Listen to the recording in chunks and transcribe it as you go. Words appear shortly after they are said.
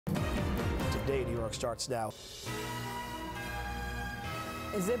Today in New York starts now.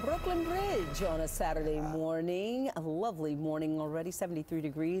 The Brooklyn Bridge on a Saturday morning. A lovely morning already, 73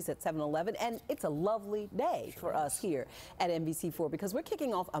 degrees at 7-Eleven. And it's a lovely day for us here at NBC4 because we're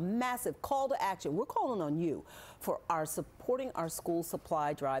kicking off a massive call to action. We're calling on you for our supporting our school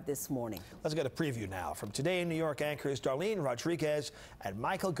supply drive this morning. Let's get a preview now from Today in New York anchors Darlene Rodriguez and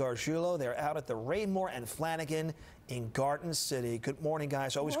Michael Gargiulo. They're out at the Raymore and Flanagan in Garden City. Good morning,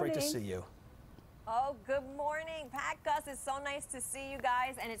 guys. Always great to see you. Oh, good morning, Pat, Gus. It's so nice to see you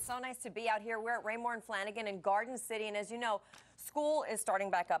guys, and it's so nice to be out here. We're at Raymore and Flanagan in Garden City, and as you know, school is starting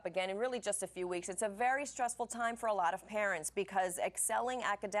back up again in really just a few weeks. It's a very stressful time for a lot of parents because excelling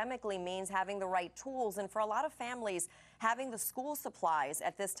academically means having the right tools, and for a lot of families, having the school supplies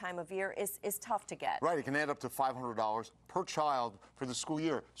at this time of year is tough to get. Right, it can add up to $500 per child for the school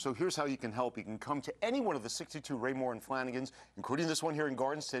year. So here's how you can help. You can come to any one of the 62 Raymore and Flanagans, including this one here in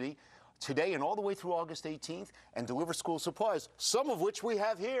Garden City, today and all the way through August 18th, and deliver school supplies, some of which we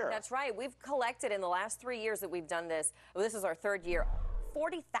have here. That's right. We've collected in the last 3 years that we've done this. Well, this is our third year.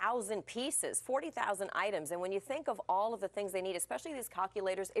 40,000 pieces, 40,000 items. And when you think of all of the things they need, especially these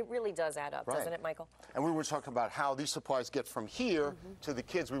calculators, it really does add up, doesn't it, Michael? And we were talking about how these supplies get from here to the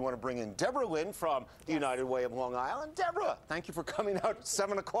kids. We want to bring in Deborah Lynn from the United Way of Long Island. Deborah, thank you for coming out at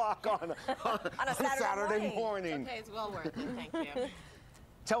 7 o'clock on a Saturday morning. Okay, it's well worth it. Thank you.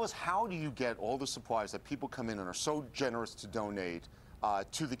 Tell us, how do you get all the supplies that people come in and are so generous to donate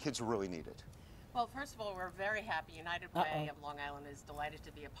to the kids who really need it? Well, first of all, we're very happy. United Way of Long Island is delighted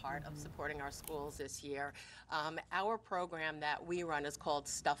to be a part of supporting our schools this year. Our program that we run is called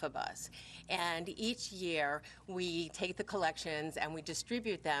Stuff-A-Bus. And each year, we take the collections and we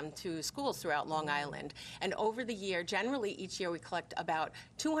distribute them to schools throughout Long Island. And over the year, generally each year, we collect about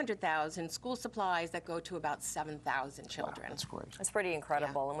 200,000 school supplies that go to about 7,000 children. Wow, that's great. It's pretty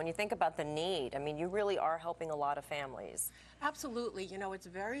incredible. And when you think about the need, I mean, you really are helping a lot of families. Absolutely. You know, it's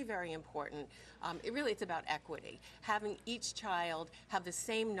very, very important. It's about equity. Having each child have the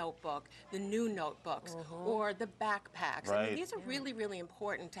same notebook, the new notebooks, or the backpacks. Right. I mean, these are really, really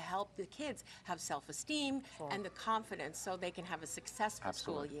important to help the kids have self-esteem and the confidence so they can have a successful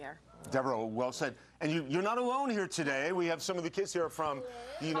school year. Deborah, well said. And you're not alone here today. We have some of the kids here from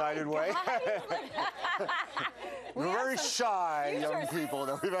the United Way. We're very shy young people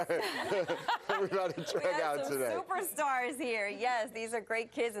that we've had to drag out today. Superstars here. Yes, these are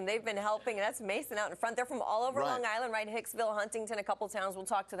great kids, and they've been helping. And that's Mason out in front. They're from all over Long Island, right? Hicksville, Huntington, a couple towns. We'll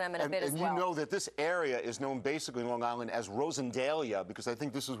talk to them in a bit as well. And you know that this area is known basically in Long Island as Rosendalia, because I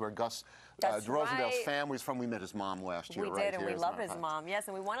think this is where Gus Rosendale's family is from. We met his mom last year, We right? did, and we love his mom. Yes,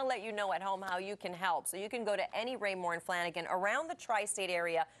 and we want to let you know at home how you can help. So you can go to any Raymore and Flanagan around the tri-state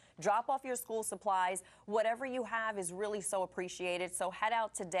area, drop off your school supplies. Whatever you have is really so appreciated. So head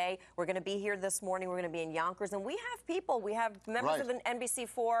out today. We're going to be here this morning. We're going to be in Yonkers. And we have people. We have members of the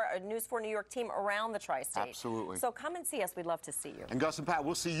NBC4, News 4 New York team around the tri-state. Absolutely. So come and see us. We'd love to see you. And Gus and Pat,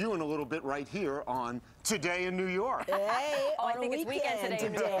 we'll see you in a little bit right here on Today in New York. Hey, I on think a it's weekend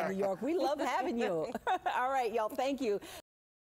today in New York. We love having you. All right, y'all. Thank you.